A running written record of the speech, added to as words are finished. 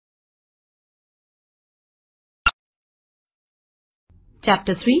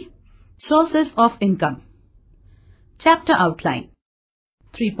Chapter 3 Sources of Income. Chapter Outline.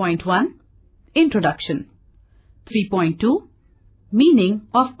 3.1 Introduction. 3.2 Meaning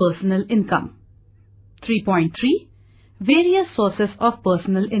of Personal Income. 3.3 Various Sources of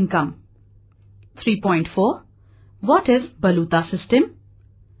Personal Income. 3.4 What is Baluta System?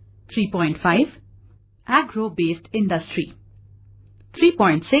 3.5 Agro-based Industry.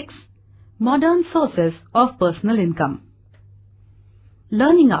 3.6 Modern Sources of Personal Income.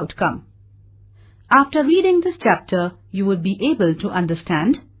 Learning Outcome. After reading this chapter, you would be able to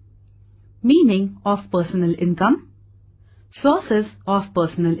understand meaning of personal income, sources of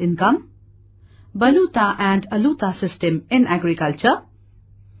personal income, Baluta and Aluta system in agriculture,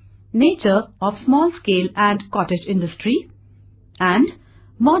 nature of small-scale and cottage industry, and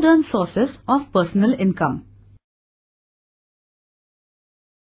modern sources of personal income.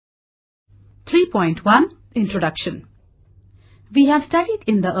 3.1 Introduction. We have studied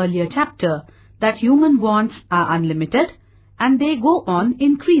in the earlier chapter that human wants are unlimited and they go on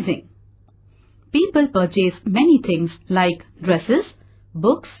increasing. People purchase many things like dresses,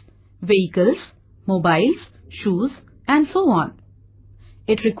 books, vehicles, mobiles, shoes, and so on.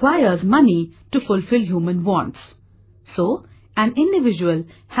 It requires money to fulfill human wants. So, an individual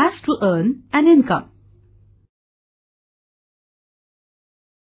has to earn an income.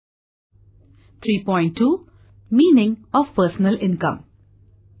 3.2 Meaning of Personal Income.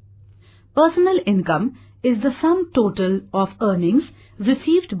 Personal income is the sum total of earnings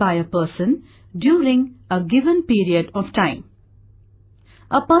received by a person during a given period of time.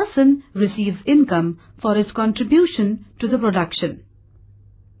 A person receives income for his contribution to the production.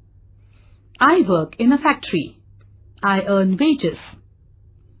 I work in a factory. I earn wages.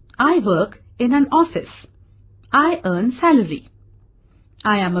 I work in an office. I earn salary.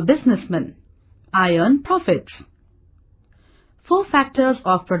 I am a businessman. I earn profits. 4 factors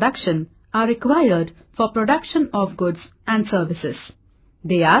of production are required for production of goods and services.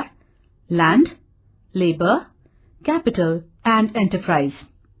 They are land, labor, capital, and enterprise.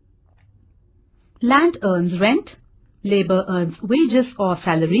 Land earns rent, labor earns wages or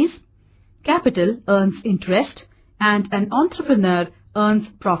salaries, capital earns interest, and an entrepreneur earns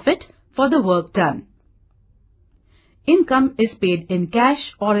profit for the work done. Income is paid in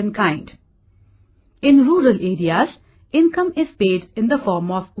cash or in kind. In rural areas, income is paid in the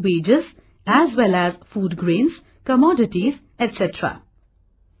form of wages as well as food grains, commodities, etc.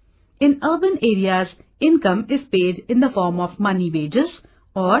 In urban areas, income is paid in the form of money wages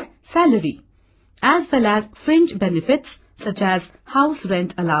or salary, as well as fringe benefits such as house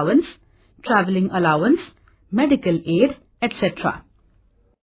rent allowance, travelling allowance, medical aid, etc.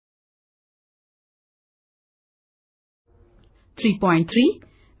 3.3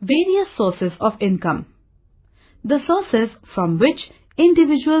 Various sources of income. The sources from which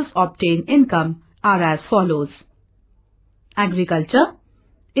individuals obtain income are as follows. Agriculture.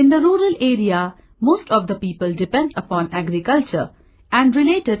 In the rural area, most of the people depend upon agriculture and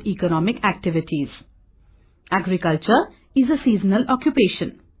related economic activities. Agriculture is a seasonal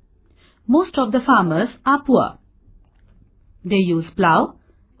occupation. Most of the farmers are poor. They use plough,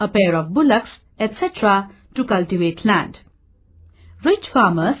 a pair of bullocks, etc. to cultivate land. Rich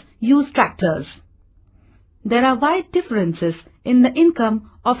farmers use tractors. There are wide differences in the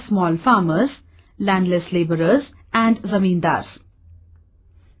income of small farmers, landless labourers, and zamindars.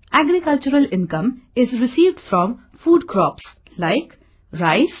 Agricultural income is received from food crops like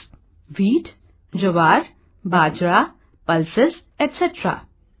rice, wheat, jawar, bajra, pulses, etc.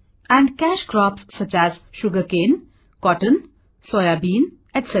 and cash crops such as sugarcane, cotton, soybean,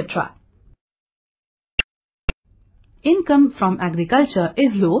 etc. Income from agriculture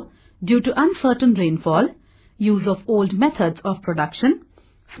is low due to uncertain rainfall, use of old methods of production,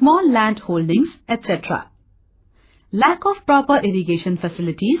 small land holdings, etc. Lack of proper irrigation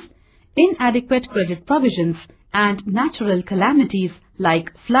facilities, inadequate credit provisions, and natural calamities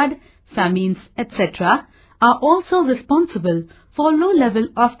like flood, famines, etc. are also responsible for low level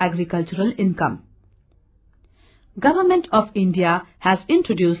of agricultural income. Government of India has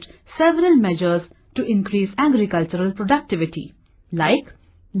introduced several measures to increase agricultural productivity like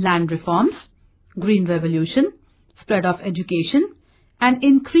land reforms, green revolution, spread of education, an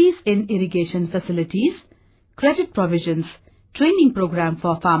increase in irrigation facilities, credit provisions, training program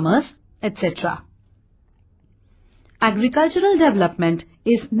for farmers, etc. Agricultural development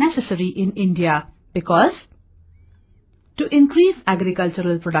is necessary in India because to increase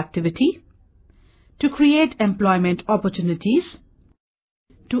agricultural productivity, to create employment opportunities,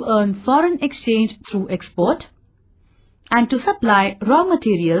 to earn foreign exchange through export, and to supply raw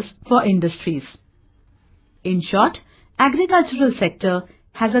materials for industries. In short, agricultural sector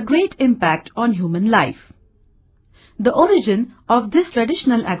has a great impact on human life. The origin of this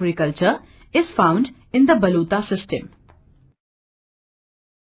traditional agriculture is found in the Baluta system.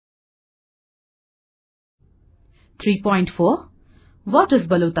 3.4. What is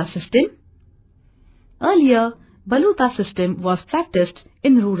Baluta system? Earlier, Baluta system was practiced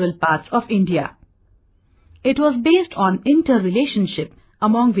in rural parts of India. It was based on interrelationship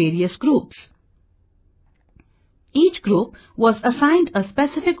among various groups. Each group was assigned a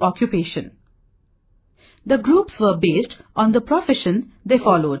specific occupation. The groups were based on the profession they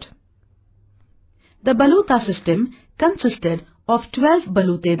followed. The Baluta system consisted of 12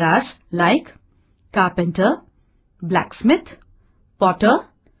 Balutedars like carpenter, blacksmith, potter,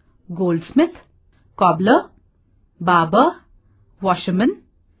 goldsmith, cobbler, barber, washerman,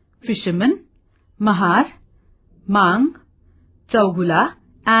 fisherman, mahar, mang, chaugula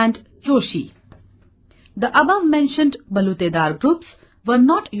and joshi. The above-mentioned Balutedar groups were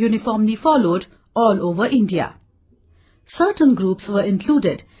not uniformly followed all over India. Certain groups were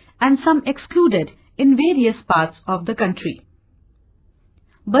included and some excluded in various parts of the country.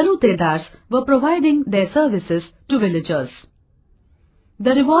 Balutedars were providing their services to villagers.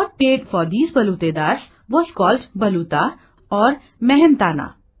 The reward paid for these Balutedars was called Baluta or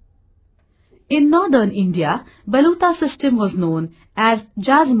Mehentana. In northern India, Baluta system was known as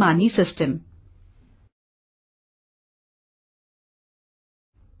Jazmani system.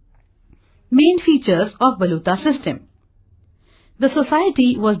 Main features of Baluta system. The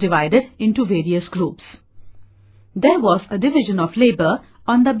society was divided into various groups. There was a division of labor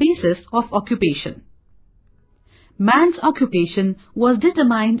on the basis of occupation. Man's occupation was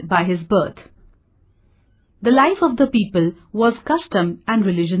determined by his birth. The life of the people was custom and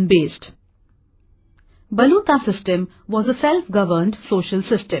religion based. Baluta system was a self-governed social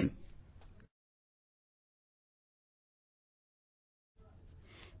system.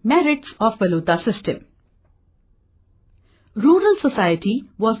 Merits of Baluta system. Rural society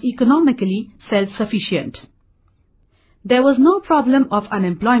was economically self-sufficient. There was no problem of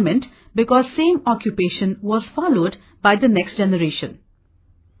unemployment because same occupation was followed by the next generation.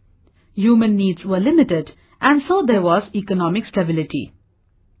 Human needs were limited and so there was economic stability.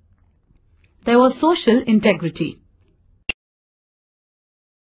 There was social integrity.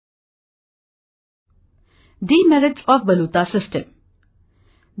 Demerits of Baluta system.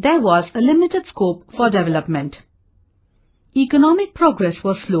 There was a limited scope for development. Economic progress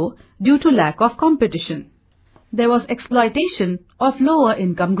was slow due to lack of competition. There was exploitation of lower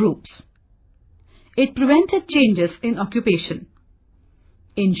income groups. It prevented changes in occupation.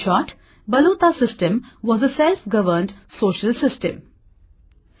 In short, Baluta system was a self-governed social system.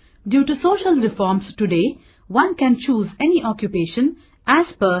 Due to social reforms today, one can choose any occupation as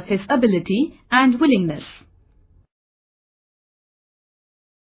per his ability and willingness.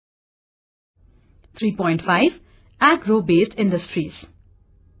 3.5. Agro-based industries.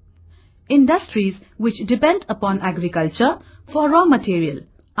 Industries which depend upon agriculture for raw material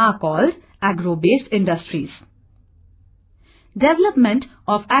are called agro-based industries. Development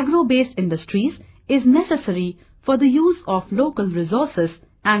of agro-based industries is necessary for the use of local resources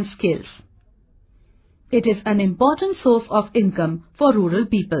and skills. It is an important source of income for rural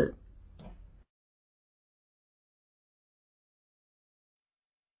people.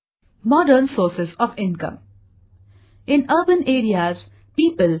 Modern sources of income. In urban areas,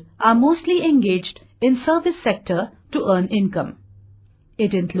 people are mostly engaged in service sector to earn income.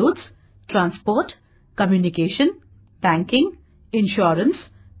 It includes transport, communication, banking, insurance,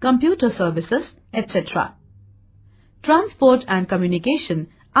 computer services, etc. Transport and communication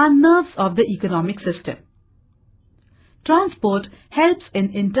are nerves of the economic system. Transport helps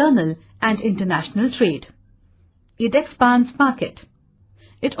in internal and international trade. It expands market.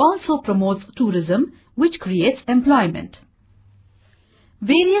 It also promotes tourism, which creates employment.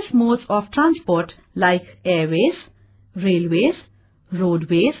 Various modes of transport like airways, railways,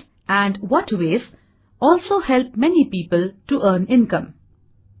 roadways and waterways also help many people to earn income.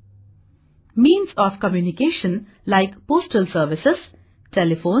 Means of communication like postal services,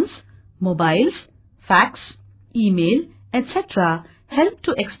 telephones, mobiles, fax, email, etc. help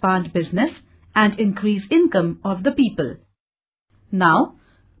to expand business and increase income of the people. Now,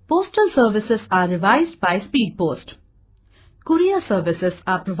 postal services are revised by Speed Post. Courier services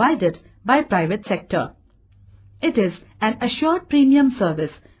are provided by private sector. It is an assured premium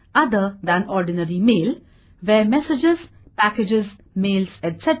service other than ordinary mail, where messages, packages, mails,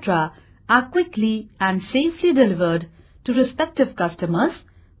 etc. are quickly and safely delivered to respective customers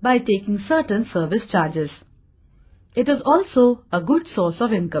by taking certain service charges. It is also a good source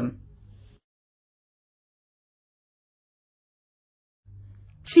of income.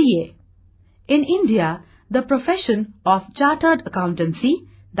 CA. In India, the profession of Chartered Accountancy,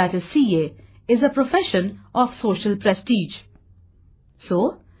 that is CA, is a profession of social prestige.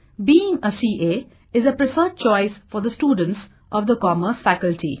 So, being a CA is a preferred choice for the students of the Commerce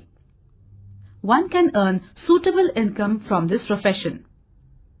faculty. One can earn suitable income from this profession.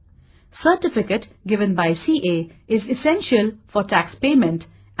 Certificate given by CA is essential for tax payment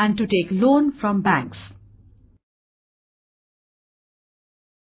and to take loan from banks.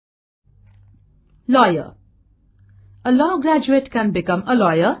 Lawyer. A law graduate can become a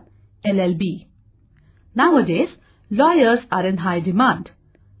lawyer, LLB. Nowadays, lawyers are in high demand,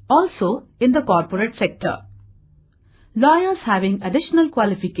 also in the corporate sector. Lawyers having additional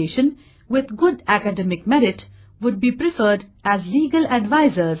qualification with good academic merit would be preferred as legal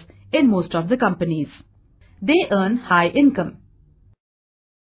advisors in most of the companies. They earn high income.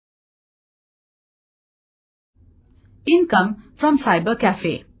 Income from cyber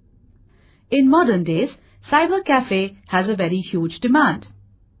cafe. In modern days, cyber cafe has a very huge demand.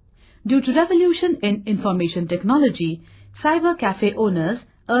 Due to revolution in information technology, cyber cafe owners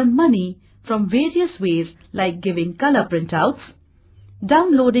earn money from various ways like giving color printouts,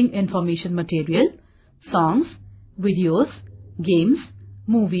 downloading information material, songs, videos, games,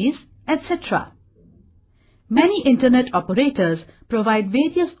 movies, etc. Many internet operators provide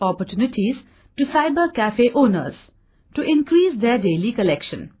various opportunities to cyber cafe owners to increase their daily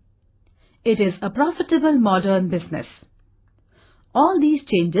collection. It is a profitable modern business. All these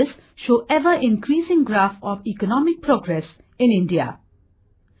changes show ever-increasing graph of economic progress in India.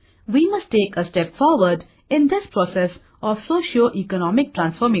 We must take a step forward in this process of socio-economic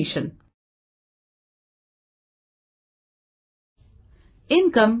transformation.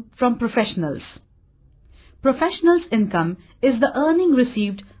 Income from professionals. Professionals' income is the earning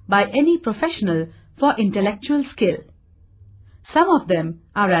received by any professional for intellectual skill. Some of them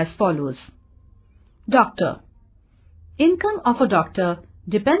are as follows. Doctor. Income of a doctor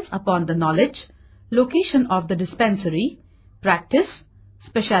depends upon the knowledge, location of the dispensary, practice,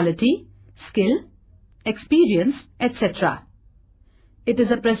 specialty, skill, experience, etc. It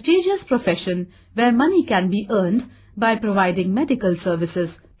is a prestigious profession where money can be earned by providing medical services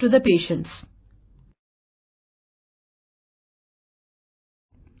to the patients.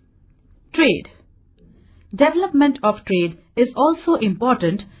 Trade. Development of trade is also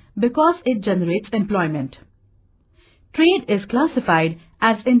important because it generates employment. Trade is classified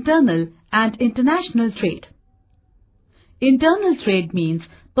as internal and international trade. Internal trade means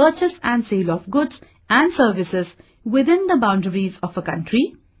purchase and sale of goods and services within the boundaries of a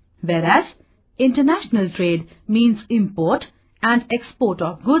country, whereas international trade means import and export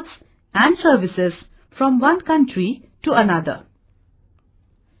of goods and services from one country to another.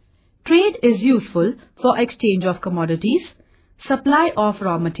 Trade is useful for exchange of commodities, supply of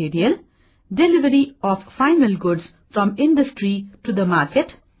raw material, delivery of final goods from industry to the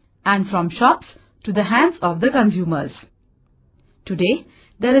market and from shops to the hands of the consumers. Today,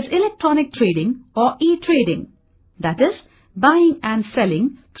 there is electronic trading or e-trading, that is, buying and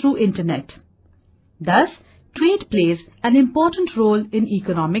selling through internet. Thus, trade plays an important role in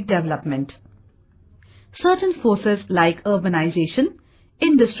economic development. Certain forces like urbanization,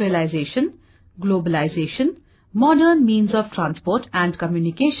 industrialization, globalization, modern means of transport and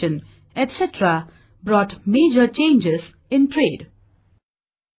communication, etc. brought major changes in trade.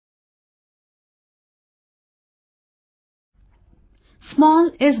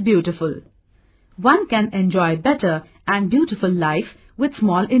 Small is beautiful. One can enjoy better and beautiful life with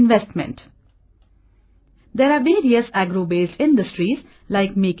small investment. There are various agro-based industries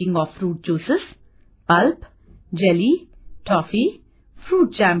like making of fruit juices, pulp, jelly, toffee,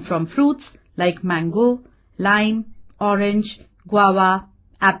 fruit jam from fruits like mango, lime, orange, guava,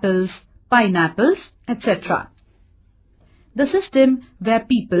 apples, pineapples, etc. The system where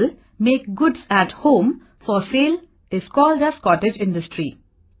people make goods at home for sale is called as cottage industry.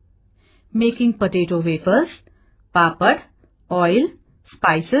 Making potato wafers, papad, oil,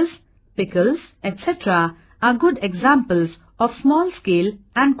 spices, pickles, etc. are good examples of small-scale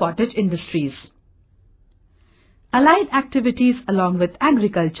and cottage industries. Allied activities along with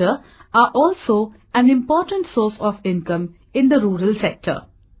agriculture are also an important source of income in the rural sector.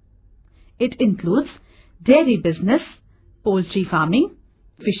 It includes dairy business, poultry farming,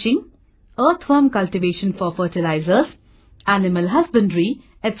 fishing, earthworm cultivation for fertilizers, animal husbandry,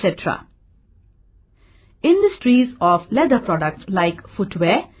 etc. Industries of leather products like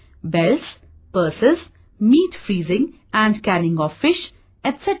footwear, belts, purses, meat freezing and canning of fish,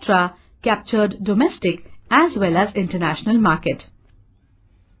 etc. captured domestic as well as international market.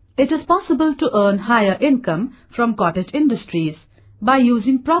 It is possible to earn higher income from cottage industries by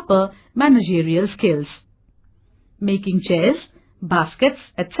using proper managerial skills. Making chairs, baskets,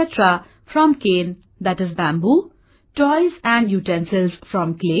 etc. from cane, that is bamboo, toys and utensils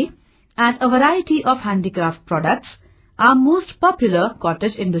from clay, and a variety of handicraft products are most popular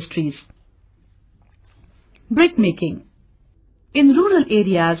cottage industries. Brick making. In rural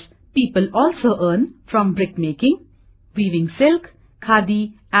areas, people also earn from brick making, weaving silk,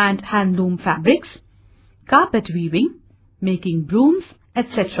 khadi and handloom fabrics, carpet weaving, making brooms,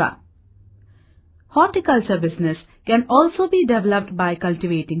 etc. Horticulture business can also be developed by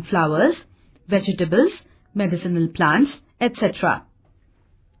cultivating flowers, vegetables, medicinal plants, etc.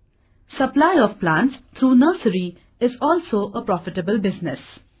 Supply of plants through nursery is also a profitable business.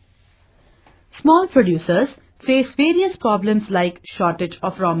 Small producers face various problems like shortage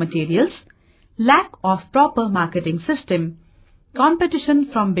of raw materials, lack of proper marketing system, competition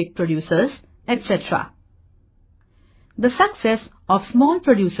from big producers, etc. The success of small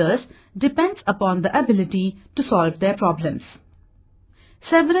producers depends upon the ability to solve their problems.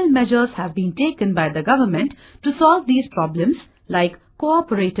 Several measures have been taken by the government to solve these problems like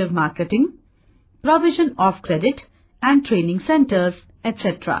cooperative marketing, provision of credit and training centers,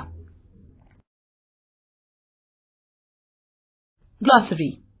 etc.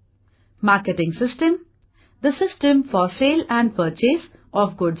 Glossary. Marketing system, the system for sale and purchase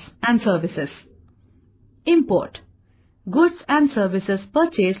of goods and services. Import, goods and services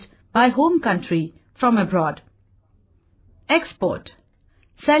purchased by home country from abroad. Export,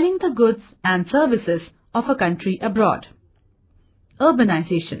 selling the goods and services of a country abroad.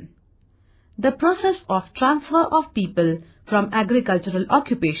 Urbanization, the process of transfer of people from agricultural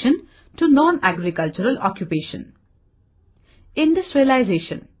occupation to non-agricultural occupation.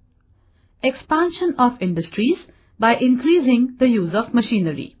 Industrialization, expansion of industries by increasing the use of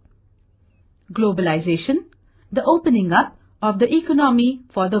machinery. Globalization, the opening up of the economy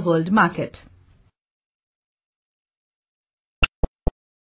for the world market.